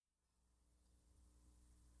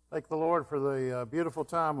Thank the Lord for the beautiful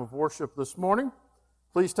time of worship this morning.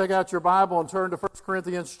 Please take out your Bible and turn to 1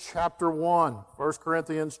 Corinthians chapter 1. 1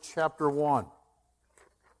 Corinthians chapter 1.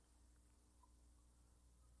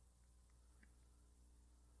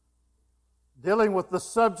 Dealing with the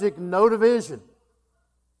subject, no division.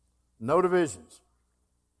 No divisions.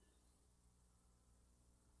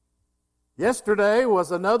 Yesterday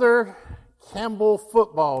was another Campbell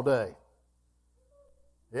football day.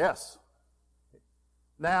 Yes.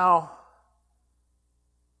 Now,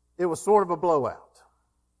 it was sort of a blowout,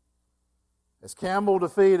 as Campbell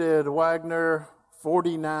defeated Wagner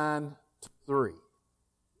 49-3.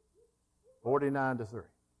 49-3.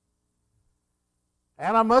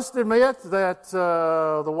 And I must admit that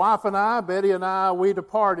the wife and I, Betty and I, we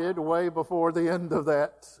departed way before the end of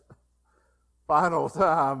that final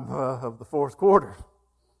time of the fourth quarter.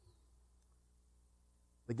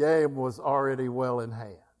 The game was already well in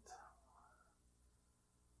hand.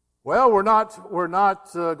 Well, we're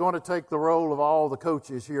not going to take the role of all the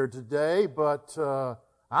coaches here today, but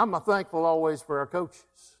I'm thankful always for our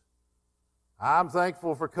coaches. I'm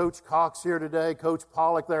thankful for Coach Cox here today, Coach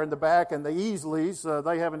Pollock there in the back, and the Easleys.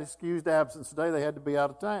 They have an excused absence today. They had to be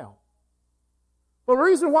out of town. Well, the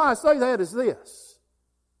reason why I say that is this.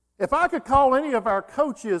 If I could call any of our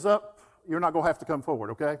coaches up, you're not going to have to come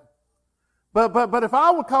forward, okay? But if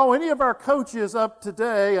I would call any of our coaches up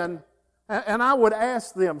today and I would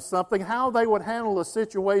ask them something, how they would handle a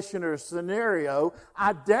situation or a scenario,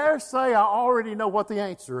 I dare say I already know what the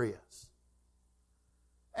answer is.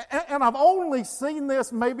 And I've only seen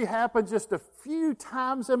this maybe happen just a few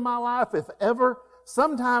times in my life, if ever.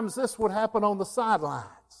 Sometimes this would happen on the sidelines.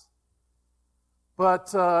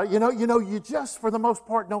 But, you just, for the most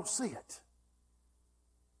part, don't see it.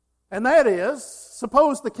 And that is,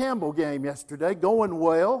 suppose the Campbell game yesterday, going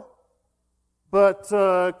well, but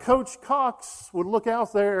Coach Cox would look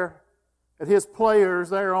out there at his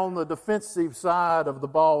players there on the defensive side of the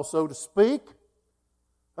ball, so to speak,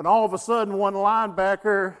 and all of a sudden one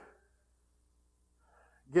linebacker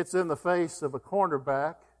gets in the face of a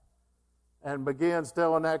cornerback and begins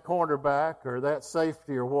telling that cornerback or that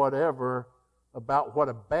safety or whatever about what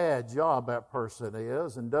a bad job that person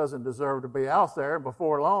is and doesn't deserve to be out there. And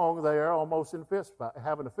before long, they are almost in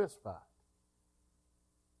having a fist fight.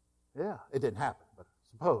 Yeah, it didn't happen, but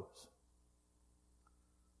suppose.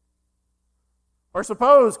 Or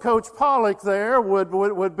suppose Coach Pollock there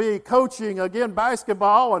would be coaching again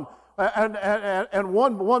basketball, and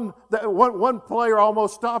one player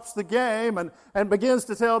almost stops the game and begins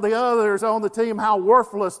to tell the others on the team how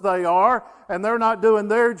worthless they are, and they're not doing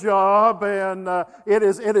their job, and it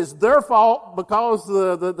is their fault because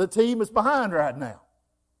the team is behind right now.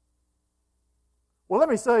 Well, let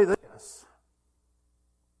me say this.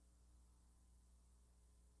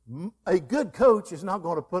 A good coach is not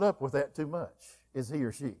going to put up with that too much, is he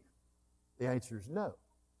or she? The answer is no.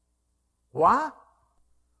 Why?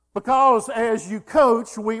 Because as you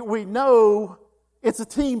coach, we know it's a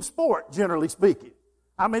team sport, generally speaking.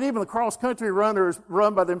 I mean, even the cross-country runners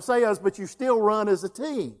run by themselves, but you still run as a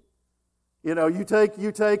team. You know, you take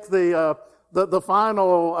the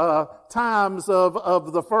final times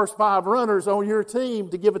of the first 5 runners on your team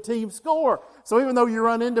to give a team score. So even though you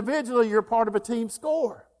run individually, you're part of a team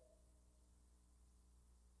score.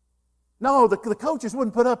 No, the coaches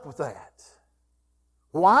wouldn't put up with that.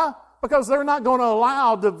 Why? Because they're not going to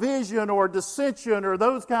allow division or dissension or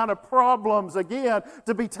those kind of problems, again,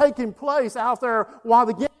 to be taking place out there while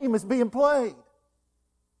the game is being played.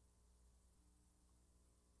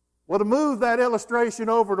 Well, to move that illustration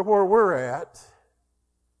over to where we're at,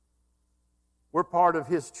 we're part of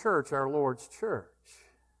His church, our Lord's church.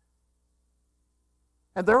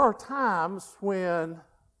 And there are times when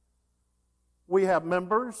we have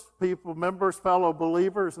members, fellow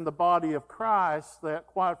believers in the body of Christ that,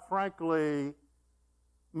 quite frankly,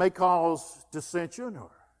 may cause dissension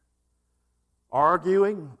or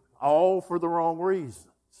arguing, all for the wrong reasons.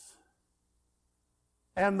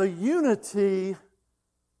 And the unity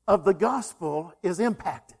of the gospel is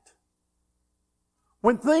impacted.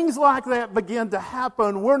 When things like that begin to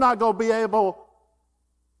happen, we're not going to be able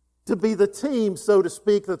to be the team, so to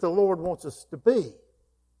speak, that the Lord wants us to be.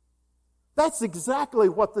 That's exactly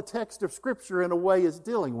what the text of Scripture, in a way, is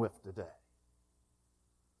dealing with today.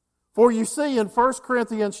 For you see, in 1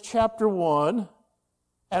 Corinthians chapter 1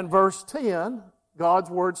 and verse 10, God's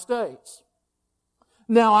Word states,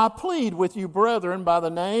 "Now I plead with you, brethren, by the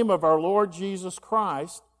name of our Lord Jesus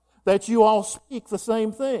Christ, that you all speak the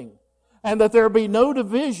same thing, and that there be no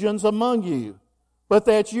divisions among you, but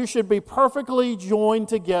that you should be perfectly joined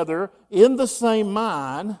together in the same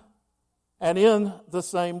mind and in the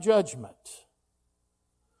same judgment.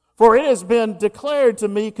 For it has been declared to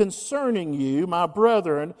me concerning you, my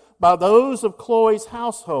brethren, by those of Chloe's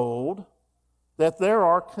household, that there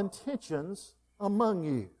are contentions among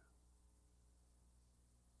you.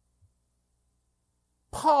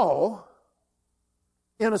 Paul,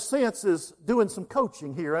 in a sense, is doing some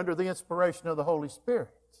coaching here under the inspiration of the Holy Spirit.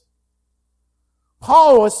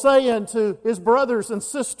 Paul is saying to his brothers and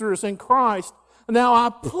sisters in Christ, now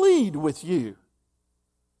I plead with you.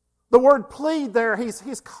 The word plead there,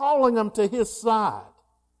 he's calling them to his side.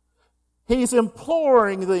 He's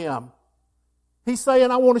imploring them. He's saying,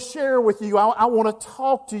 I want to share with you. I want to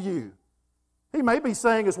talk to you. He may be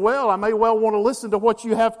saying as well, I may well want to listen to what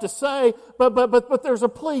you have to say, but there's a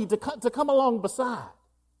plea to come along beside.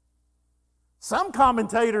 Some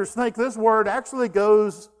commentators think this word actually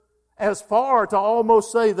goes as far to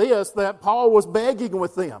almost say this, that Paul was begging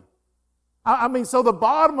with them. I mean, so the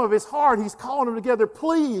bottom of his heart, he's calling them together,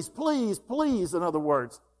 please, please, please, in other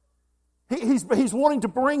words. He's wanting to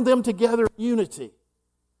bring them together in unity.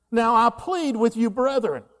 Now, I plead with you,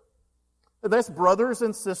 brethren. That's brothers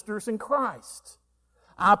and sisters in Christ.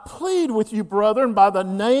 I plead with you, brethren, by the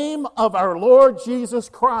name of our Lord Jesus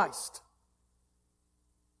Christ.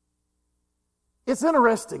 It's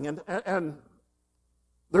interesting, and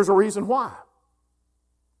there's a reason why.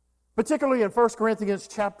 Particularly in 1 Corinthians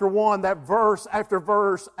chapter 1, that verse after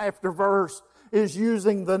verse after verse is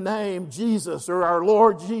using the name Jesus or our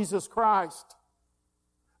Lord Jesus Christ.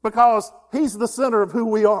 Because He's the center of who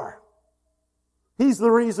we are. He's the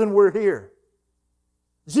reason we're here.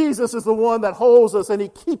 Jesus is the one that holds us and He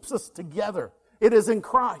keeps us together. It is in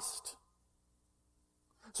Christ.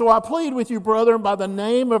 So I plead with you, brethren, by the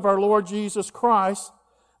name of our Lord Jesus Christ,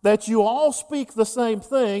 that you all speak the same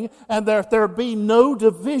thing and that there be no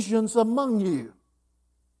divisions among you.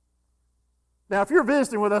 Now, if you're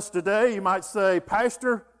visiting with us today, you might say,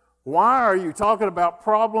 Pastor, why are you talking about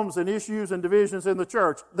problems and issues and divisions in the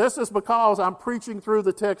church? This is because I'm preaching through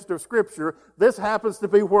the text of Scripture. This happens to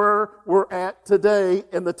be where we're at today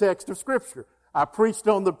in the text of Scripture. I preached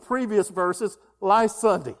on the previous verses last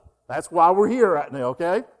Sunday. That's why we're here right now,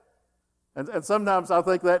 okay? And sometimes I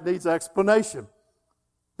think that needs explanation.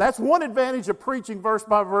 That's one advantage of preaching verse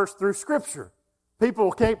by verse through Scripture.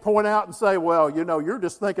 People can't point out and say, well, you're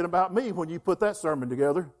just thinking about me when you put that sermon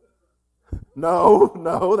together.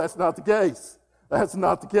 No, that's not the case. That's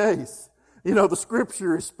not the case. The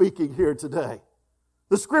Scripture is speaking here today.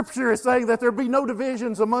 The Scripture is saying that there be no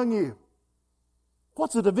divisions among you.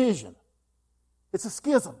 What's a division? It's a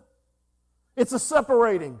schism. It's a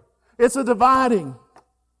separating. It's a dividing.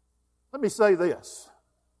 Let me say this.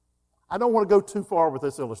 I don't want to go too far with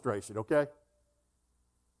this illustration, okay?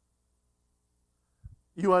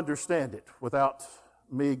 You understand it without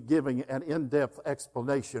me giving an in-depth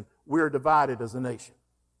explanation. We're divided as a nation.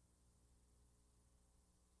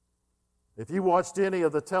 If you watched any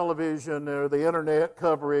of the television or the internet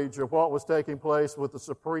coverage of what was taking place with the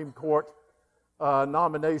Supreme Court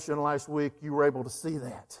nomination last week, you were able to see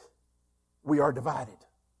that. We are divided.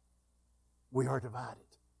 We are divided.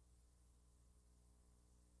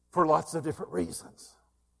 For lots of different reasons.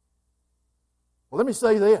 Well, let me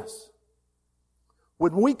say this.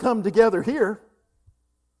 When we come together here,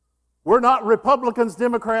 we're not Republicans,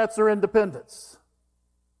 Democrats, or Independents.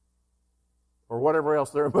 Or whatever else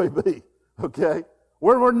there may be. Okay?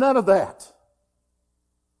 We're none of that.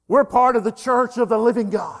 We're part of the church of the living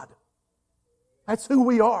God. That's who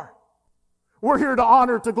we are. We're here to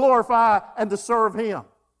honor, to glorify, and to serve Him.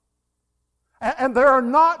 And there are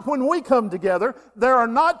not, when we come together, there are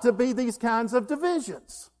not to be these kinds of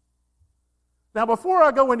divisions. Now, before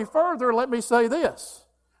I go any further, let me say this.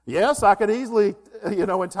 Yes, I could easily,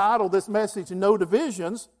 entitle this message No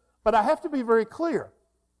Divisions, but I have to be very clear.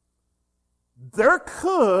 There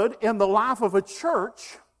could, in the life of a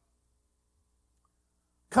church,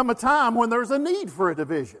 come a time when there's a need for a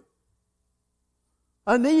division.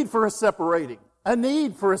 A need for a separating. A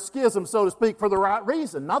need for a schism, so to speak, for the right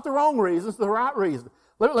reason. Not the wrong reasons, the right reason.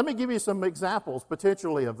 Let me give you some examples,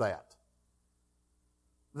 potentially, of that.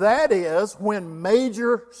 That is when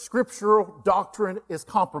major scriptural doctrine is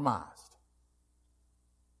compromised.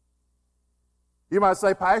 You might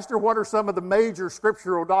say, Pastor, what are some of the major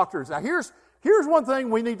scriptural doctrines? Now, here's one thing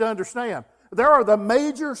we need to understand. There are the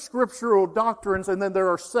major scriptural doctrines, and then there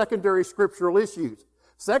are secondary scriptural issues.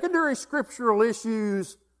 Secondary scriptural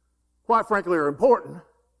issues, quite frankly, are important.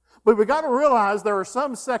 But we've got to realize there are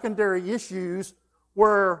some secondary issues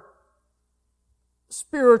where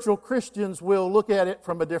spiritual Christians will look at it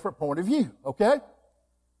from a different point of view, okay?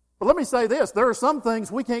 But let me say this. There are some things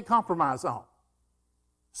we can't compromise on,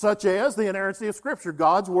 such as the inerrancy of Scripture.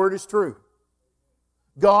 God's Word is true.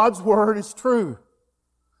 God's Word is true.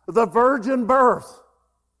 The virgin birth.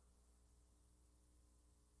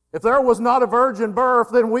 If there was not a virgin birth,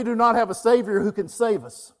 then we do not have a Savior who can save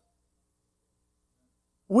us.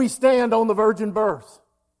 We stand on the virgin birth.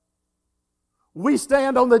 We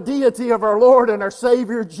stand on the deity of our Lord and our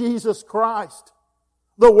Savior, Jesus Christ.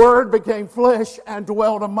 The Word became flesh and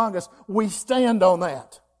dwelt among us. We stand on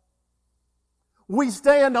that. We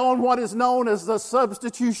stand on what is known as the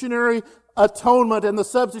substitutionary atonement and the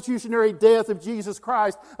substitutionary death of Jesus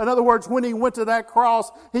Christ. In other words, when He went to that cross,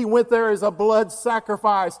 He went there as a blood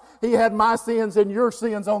sacrifice. He had my sins and your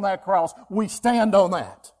sins on that cross. We stand on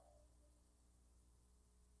that.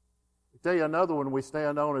 I'll tell you another one we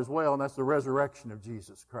stand on as well, and that's the resurrection of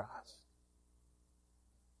Jesus Christ.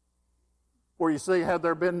 Where you see, had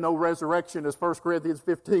there been no resurrection, as 1 Corinthians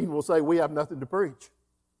 15 will say, we have nothing to preach.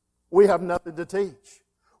 We have nothing to teach.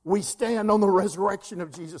 We stand on the resurrection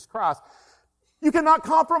of Jesus Christ. You cannot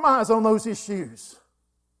compromise on those issues.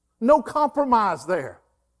 No compromise there.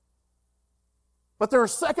 But there are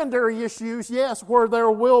secondary issues, yes, where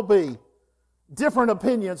there will be different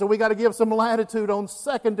opinions, and we got to give some latitude on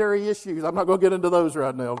secondary issues. I'm not going to get into those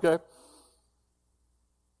right now, okay?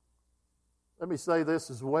 Let me say this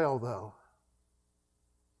as well, though.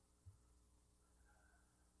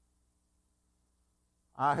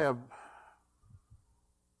 I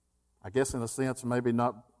guess in a sense, maybe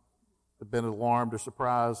not been alarmed or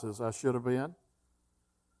surprised as I should have been.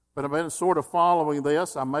 But I've been sort of following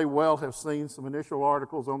this. I may well have seen some initial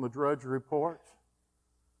articles on the Drudge Report.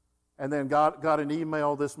 And then got an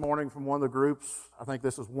email this morning from one of the groups. I think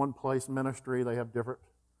this is One Place Ministry. They have different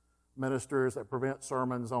ministers that prevent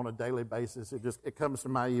sermons on a daily basis. It comes to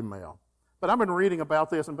my email. But I've been reading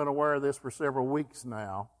about this and been aware of this for several weeks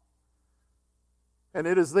now. And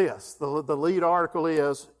it is this. The lead article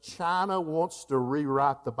is, China wants to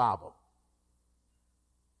rewrite the Bible.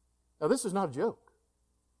 Now, this is not a joke.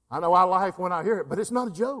 I know I laugh when I hear it, but it's not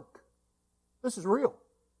a joke. This is real.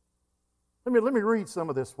 Let me read some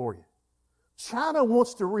of this for you. China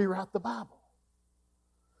wants to rewrite the Bible.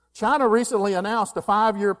 China recently announced a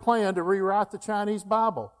 5-year plan to rewrite the Chinese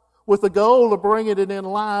Bible with the goal of bringing it in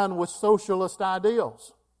line with socialist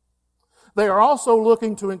ideals. They are also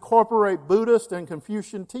looking to incorporate Buddhist and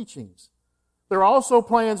Confucian teachings. There are also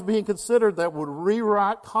plans being considered that would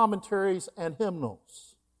rewrite commentaries and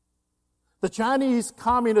hymnals. The Chinese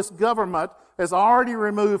Communist government has already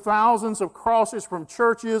removed thousands of crosses from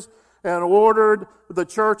churches and ordered the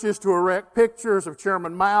churches to erect pictures of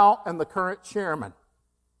Chairman Mao and the current chairman.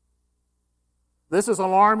 This is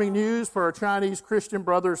alarming news for our Chinese Christian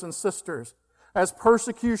brothers and sisters. As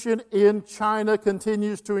persecution in China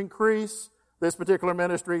continues to increase, this particular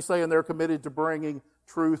ministry is saying they're committed to bringing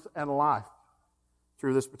truth and life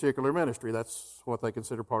through this particular ministry. That's what they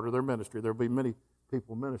consider part of their ministry. There will be many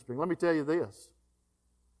people ministering. Let me tell you this.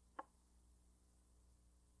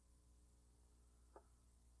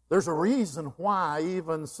 There's a reason why,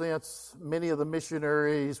 even since many of the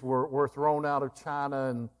missionaries were thrown out of China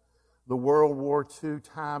in the World War II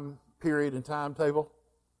time period and timetable,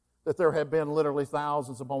 that there have been literally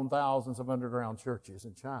thousands upon thousands of underground churches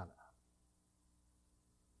in China.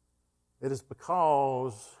 It is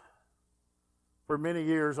because for many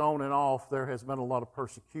years on and off there has been a lot of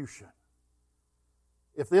persecution.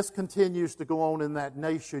 If this continues to go on in that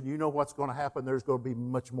nation, you know what's going to happen. There's going to be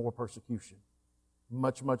much more persecution.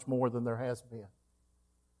 Much, much more than there has been.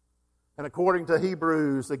 And according to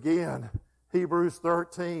Hebrews, again, Hebrews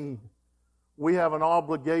 13, we have an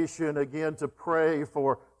obligation again to pray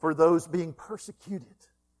for those being persecuted.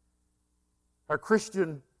 Our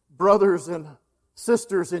Christian brothers and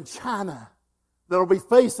sisters in China that will be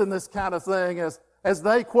facing this kind of thing as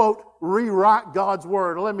they, quote, rewrite God's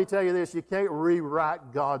Word. Let me tell you this, you can't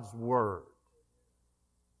rewrite God's Word.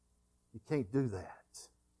 You can't do that.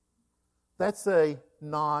 That's a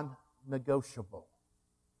non-negotiable.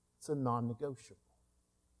 It's a non-negotiable.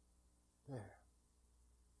 There.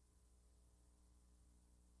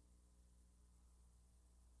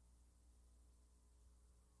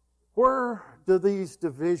 Where do these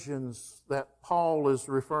divisions that Paul is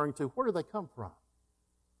referring to, where do they come from?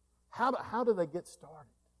 How do they get started?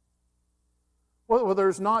 Well,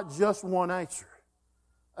 there's not just one answer.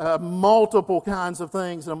 Multiple kinds of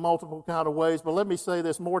things in multiple kind of ways. But let me say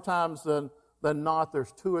this, more times than not,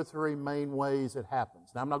 there's 2 or 3 main ways it happens.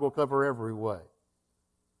 Now, I'm not going to cover every way.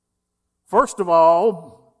 First of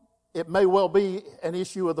all, it may well be an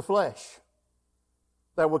issue of the flesh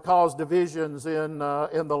that would cause divisions in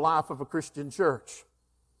the life of a Christian church.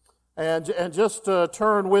 And just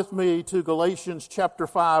turn with me to Galatians chapter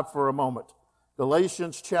 5 for a moment.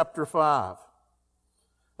 Galatians chapter 5.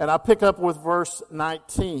 And I pick up with verse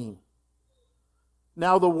 19.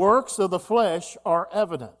 Now the works of the flesh are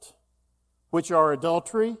evident, which are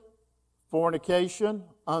adultery, fornication,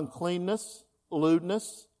 uncleanness,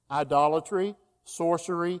 lewdness, idolatry,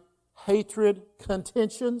 sorcery, hatred,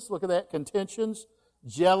 contentions, look at that, contentions,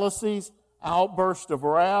 jealousies, outbursts of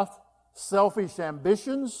wrath, selfish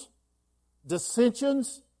ambitions,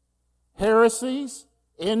 dissensions, heresies,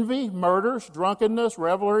 envy, murders, drunkenness,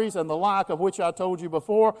 revelries, and the like, of which I told you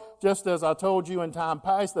before, just as I told you in time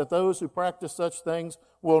past, that those who practice such things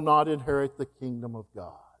will not inherit the kingdom of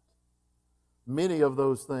God. Many of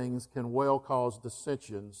those things can well cause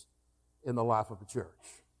dissensions in the life of a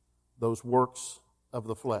church. Those works of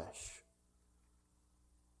the flesh.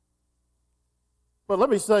 But let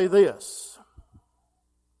me say this.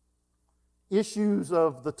 Issues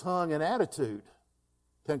of the tongue and attitude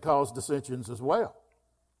can cause dissensions as well.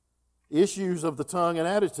 Issues of the tongue and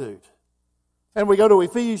attitude. And we go to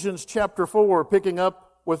Ephesians chapter 4, picking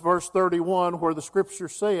up with verse 31, where the Scripture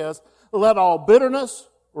says, "Let all bitterness,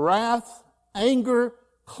 wrath, anger,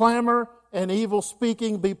 clamor, and evil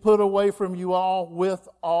speaking be put away from you all with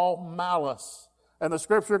all malice." And the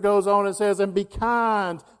Scripture goes on and says, "And be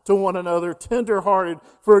kind to one another, tenderhearted,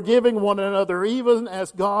 forgiving one another, even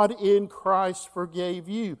as God in Christ forgave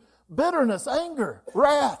you." Bitterness, anger,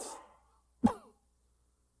 wrath,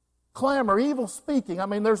 clamor, evil speaking. I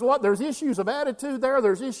mean, there's issues of attitude there.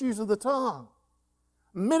 There's issues of the tongue.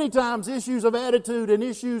 Many times issues of attitude and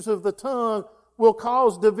issues of the tongue will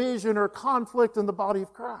cause division or conflict in the body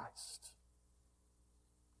of Christ.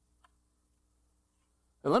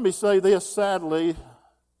 And let me say this, sadly,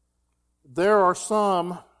 there are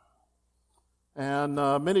some, and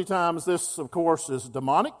many times this, of course, is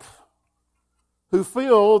demonic, who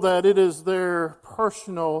feel that it is their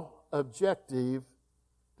personal objective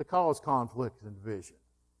to cause conflict and division.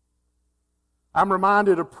 I'm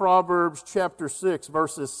reminded of Proverbs chapter 6,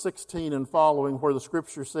 verses 16 and following, where the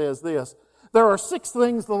Scripture says this, "There are 6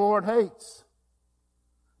 things the Lord hates.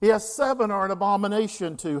 Yes, 7 are an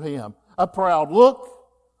abomination to Him: a proud look,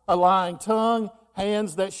 a lying tongue,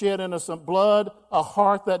 hands that shed innocent blood, a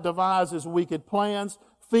heart that devises wicked plans,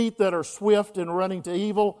 feet that are swift in running to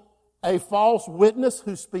evil, a false witness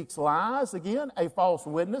who speaks lies." Again, a false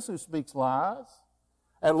witness who speaks lies.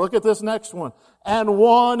 And look at this next one. "And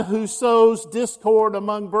one who sows discord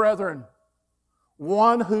among brethren."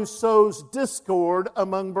 One who sows discord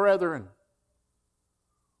among brethren.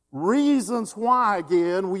 Reasons why,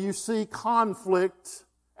 again, will you see conflict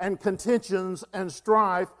and contentions and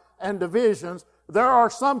strife and divisions. There are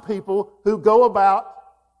some people who go about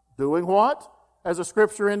doing what? As the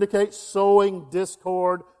Scripture indicates, sowing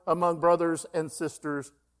discord among brothers and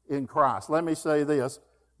sisters in Christ. Let me say this.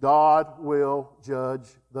 God will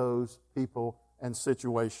judge those people and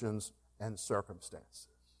situations and circumstances.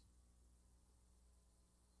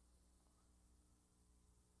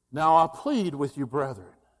 Now I plead with you,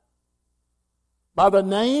 brethren, by the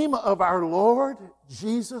name of our Lord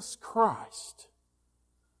Jesus Christ,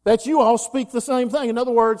 that you all speak the same thing. In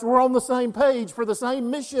other words, we're on the same page for the same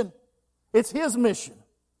mission. It's His mission.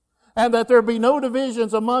 And that there be no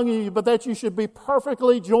divisions among you, but that you should be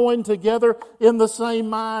perfectly joined together in the same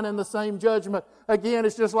mind and the same judgment. Again,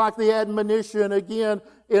 it's just like the admonition again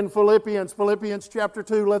in Philippians chapter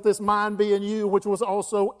 2, "Let this mind be in you, which was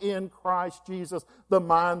also in Christ Jesus." The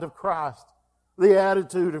mind of Christ, the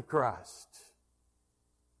attitude of Christ.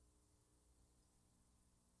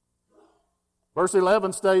 Verse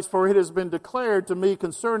 11 states, "For it has been declared to me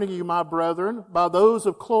concerning you, my brethren, by those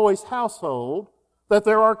of Chloe's household, that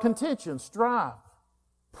there are contentions, strife,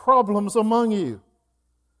 problems among you."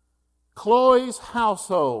 Chloe's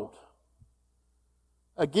household.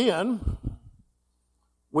 Again,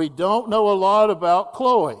 we don't know a lot about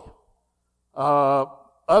Chloe.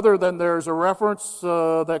 Other than there's a reference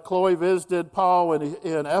that Chloe visited Paul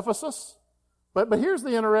in Ephesus. But here's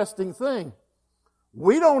the interesting thing.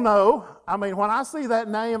 We don't know. I mean, when I see that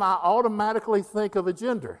name, I automatically think of a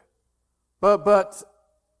gender. But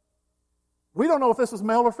we don't know if this is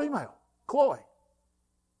male or female. Chloe.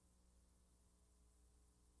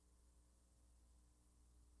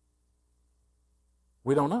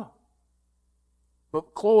 We don't know.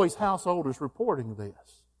 But Chloe's household is reporting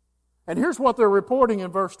this. And here's what they're reporting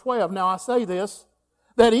in verse 12. "Now I say this,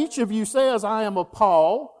 that each of you says, I am of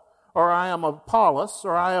Paul, or I am of Apollos,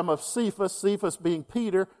 or I am of Cephas," Cephas being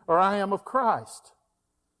Peter, "or I am of Christ.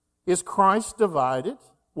 Is Christ divided?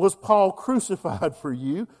 Was Paul crucified for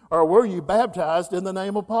you, or were you baptized in the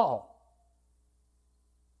name of Paul?"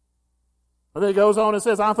 And then he goes on and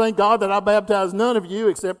says, "I thank God that I baptized none of you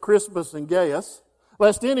except Crispus and Gaius,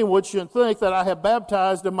 lest anyone should think that I have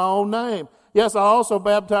baptized in my own name. Yes, I also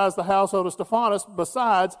baptized the household of Stephanas.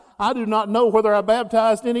 Besides, I do not know whether I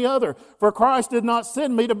baptized any other. For Christ did not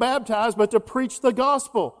send me to baptize, but to preach the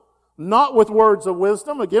gospel, not with words of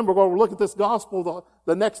wisdom. Again, we're going to look at this gospel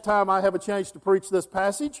the next time I have a chance to preach this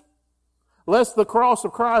passage. Lest the cross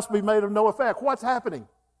of Christ be made of no effect. What's happening?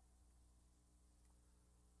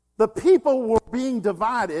 The people were being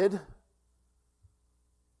divided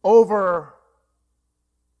over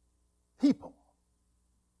people,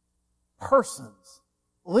 persons,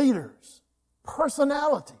 leaders,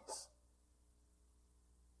 personalities.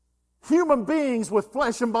 Human beings with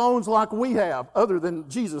flesh and bones like we have, other than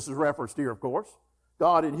Jesus is referenced here, of course,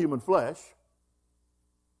 God in human flesh.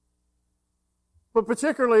 But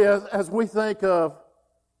particularly as we think of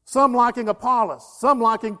some liking Apollos, some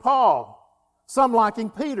liking Paul, some liking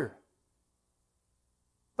Peter.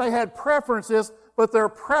 They had preferences, but their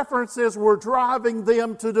preferences were driving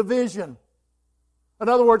them to division. In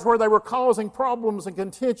other words, where they were causing problems and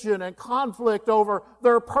contention and conflict over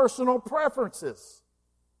their personal preferences.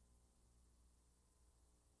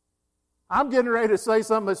 I'm getting ready to say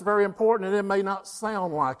something that's very important, and it may not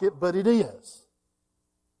sound like it, but it is.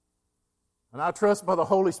 And I trust by the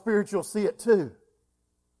Holy Spirit you'll see it too.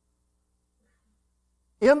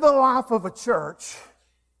 In the life of a church,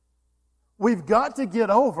 we've got to get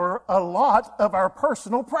over a lot of our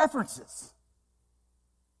personal preferences.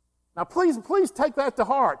 Now, please take that to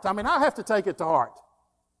heart. I mean, I have to take it to heart.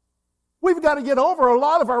 We've got to get over a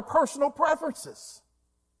lot of our personal preferences.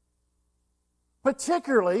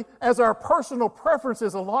 Particularly as our personal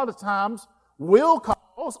preferences a lot of times will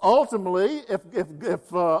cause, ultimately,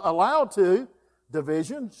 if allowed to,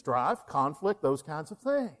 division, strife, conflict, those kinds of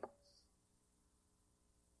things.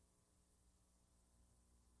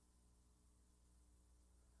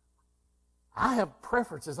 I have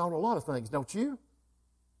preferences on a lot of things, don't you?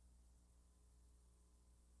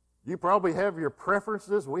 You probably have your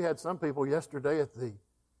preferences. We had some people yesterday at the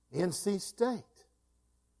NC State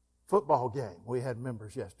football game. We had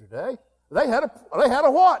members yesterday. They had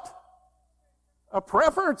a what? A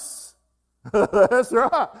preference. That's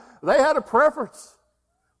right. They had a preference.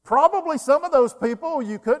 Probably some of those people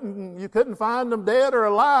you couldn't find them dead or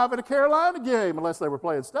alive at a Carolina game unless they were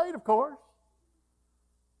playing state, of course.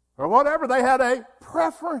 Or whatever. They had a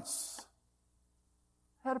preference.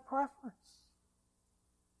 Had a preference.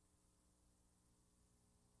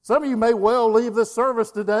 Some of you may well leave this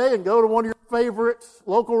service today and go to one of your favorite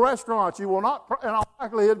local restaurants. You will not, in all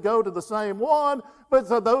likelihood, go to the same one, but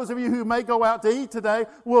so those of you who may go out to eat today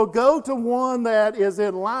will go to one that is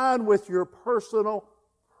in line with your personal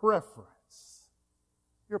preference.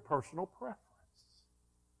 Your personal preference.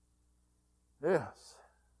 Yes.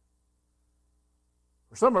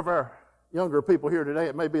 For some of our younger people here today,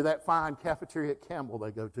 it may be that fine cafeteria at Campbell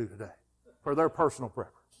they go to today for their personal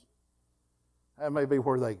preference. That may be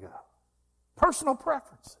where they go. Personal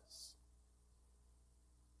preferences.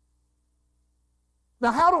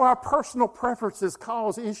 Now, how do our personal preferences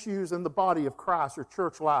cause issues in the body of Christ or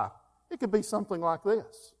church life? It could be something like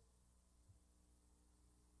this.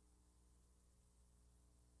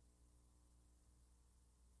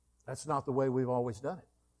 That's not the way we've always done it.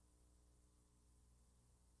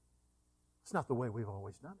 It's not the way we've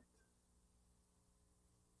always done it.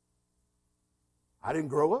 I didn't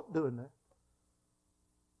grow up doing that.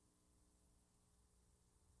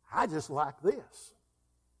 I just like this.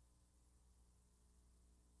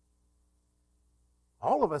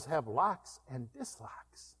 All of us have likes and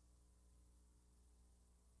dislikes.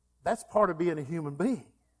 That's part of being a human being.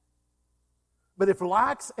 But if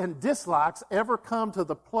likes and dislikes ever come to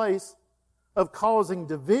the place of causing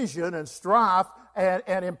division and strife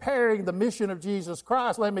and impairing the mission of Jesus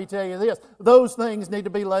Christ, let me tell you this, those things need to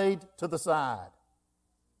be laid to the side.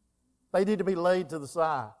 They need to be laid to the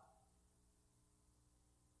side.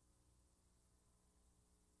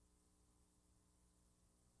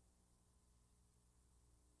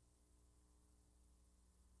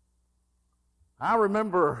 I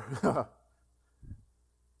remember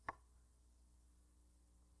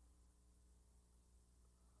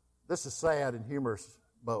this is sad and humorous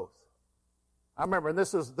both. I remember, and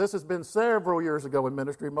this has been several years ago in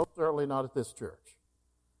ministry, most certainly not at this church.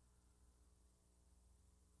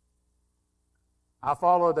 I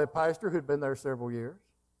followed a pastor who'd been there several years.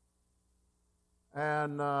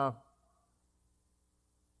 And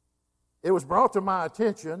it was brought to my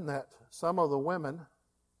attention that some of the women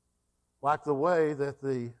liked the way that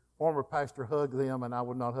the former pastor hugged them, and I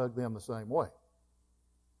would not hug them the same way.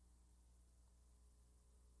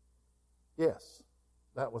 Yes,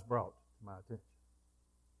 that was brought to my attention.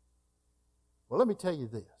 Well, let me tell you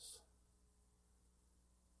this.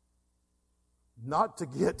 not to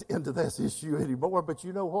get into this issue anymore, but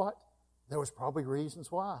you know what? There was probably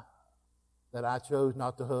reasons why that I chose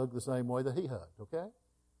not to hug the same way that he hugged, okay?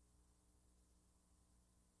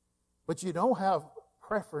 But you don't have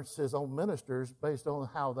preferences on ministers based on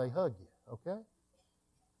how they hug you, okay?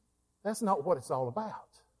 That's not what it's all about.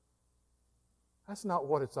 That's not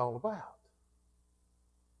what it's all about.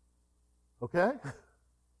 Okay?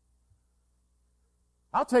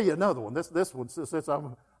 I'll tell you another one. This one, since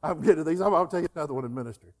I'm getting to these, I'll tell you another one in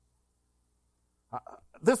ministry.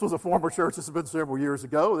 This was a former church. This has been several years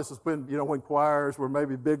ago. This has been, when choirs were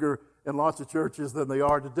maybe bigger in lots of churches than they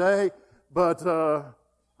are today. But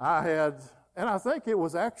I had, and I think it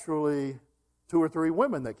was actually 2 or 3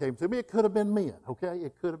 women that came to me. It could have been men, okay?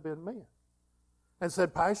 It could have been men. And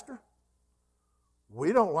said, Pastor,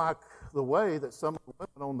 we don't like the way that some of the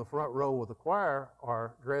women on the front row of the choir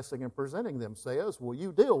are dressing and presenting themselves. Will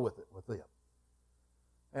you deal with it with them?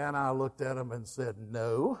 And I looked at them and said,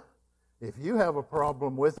 no. If you have a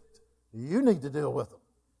problem with it, you need to deal with them.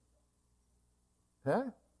 Okay?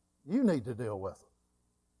 You need to deal with them.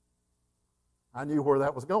 I knew where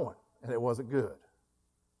that was going, and it wasn't good.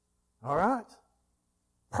 All right?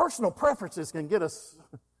 Personal preferences can get us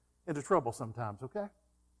into trouble sometimes, okay?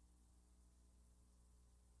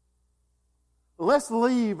 Let's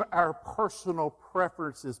leave our personal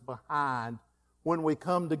preferences behind when we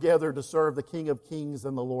come together to serve the King of Kings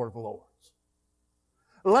and the Lord of Lords.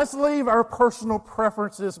 Let's leave our personal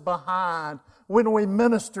preferences behind when we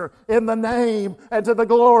minister in the name and to the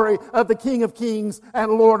glory of the King of Kings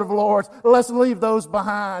and Lord of Lords. Let's leave those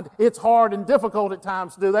behind. It's hard and difficult at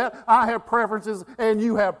times to do that. I have preferences and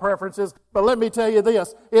you have preferences. But let me tell you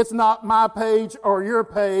this, it's not my page or your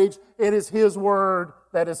page. It is His Word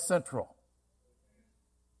that is central.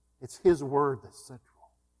 It's His Word that's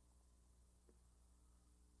central.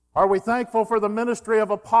 Are we thankful for the ministry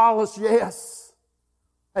of Apollos? Yes.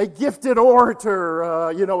 A gifted orator,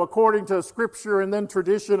 according to Scripture and then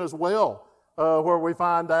tradition as well, where we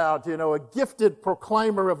find out, a gifted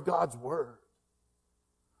proclaimer of God's Word.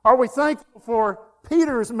 Are we thankful for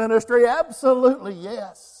Peter's ministry? Absolutely,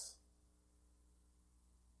 yes.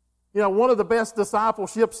 One of the best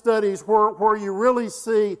discipleship studies where you really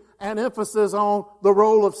see an emphasis on the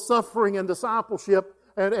role of suffering in discipleship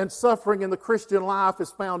and suffering in the Christian life is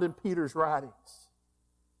found in Peter's writings.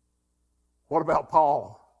 What about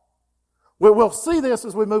Paul? We'll see this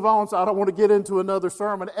as we move on, so I don't want to get into another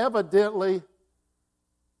sermon. Evidently,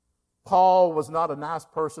 Paul was not a nice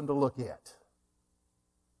person to look at.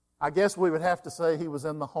 I guess we would have to say he was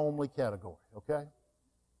in the homely category, okay?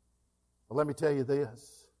 But let me tell you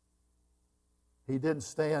this. He didn't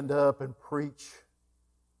stand up and preach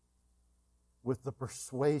with the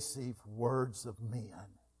persuasive words of men.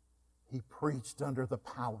 He preached under the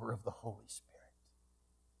power of the Holy Spirit.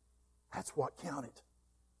 That's what counted,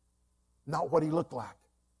 not what he looked like.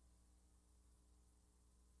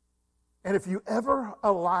 And if you ever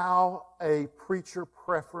allow a preacher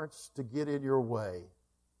preference to get in your way,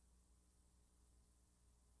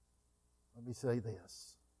 let me say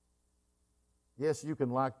this. Yes, you can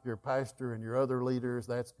like your pastor and your other leaders.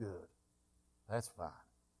 That's good. That's fine.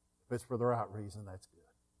 If it's for the right reason, that's good.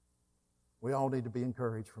 We all need to be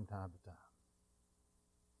encouraged from time to time.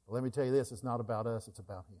 But let me tell you this, it's not about us, it's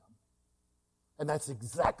about Him. And that's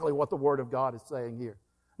exactly what the Word of God is saying here.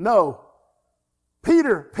 No,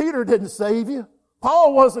 Peter didn't save you.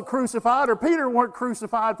 Paul wasn't crucified, or Peter weren't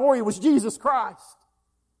crucified for you. It was Jesus Christ.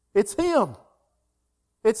 It's Him.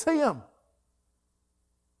 It's Him.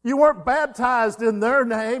 You weren't baptized in their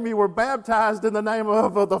name. You were baptized in the name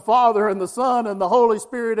of the Father and the Son and the Holy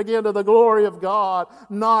Spirit, again to the glory of God,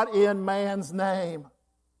 not in man's name.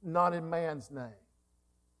 Not in man's name.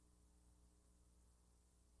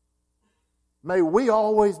 May we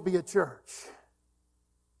always be a church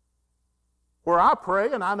where I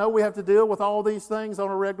pray, and I know we have to deal with all these things on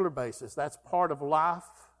a regular basis. That's part of life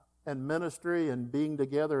and ministry and being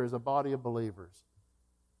together as a body of believers.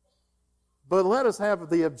 But let us have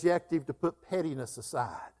the objective to put pettiness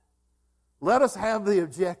aside. Let us have the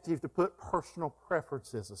objective to put personal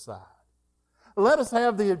preferences aside. Let us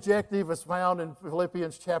have the objective as found in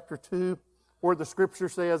Philippians chapter 2, where the Scripture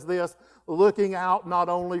says this, looking out not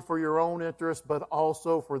only for your own interest, but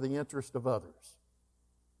also for the interest of others.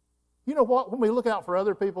 You know what? When we look out for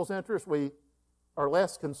other people's interests, we are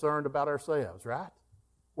less concerned about ourselves, right?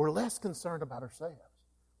 We're less concerned about ourselves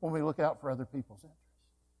when we look out for other people's interests.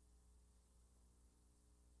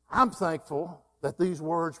 I'm thankful that these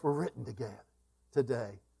words were written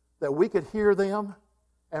today, that we could hear them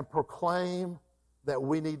and proclaim that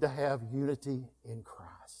we need to have unity in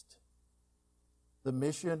Christ. The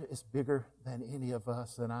mission is bigger than any of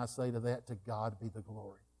us, and I say to that, to God be the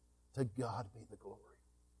glory. To God be the glory.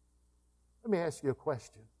 Let me ask you a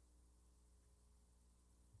question.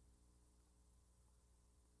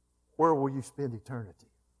 Where will you spend eternity?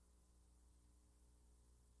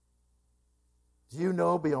 Do you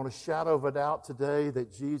know beyond a shadow of a doubt today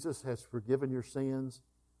that Jesus has forgiven your sins?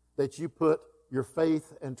 That you put your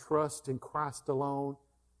faith and trust in Christ alone,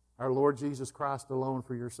 our Lord Jesus Christ alone,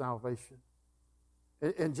 for your salvation?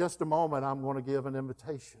 In just a moment, I'm going to give an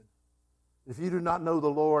invitation. If you do not know the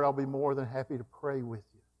Lord, I'll be more than happy to pray with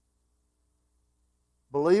you.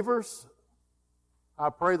 Believers, I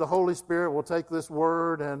pray the Holy Spirit will take this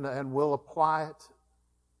word and will apply it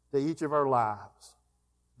to each of our lives.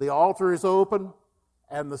 The altar is open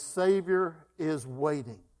and the Savior is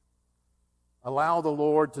waiting. Allow the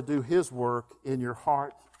Lord to do His work in your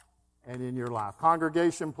heart and in your life.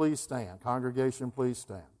 Congregation, please stand. Congregation, please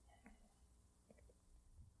stand.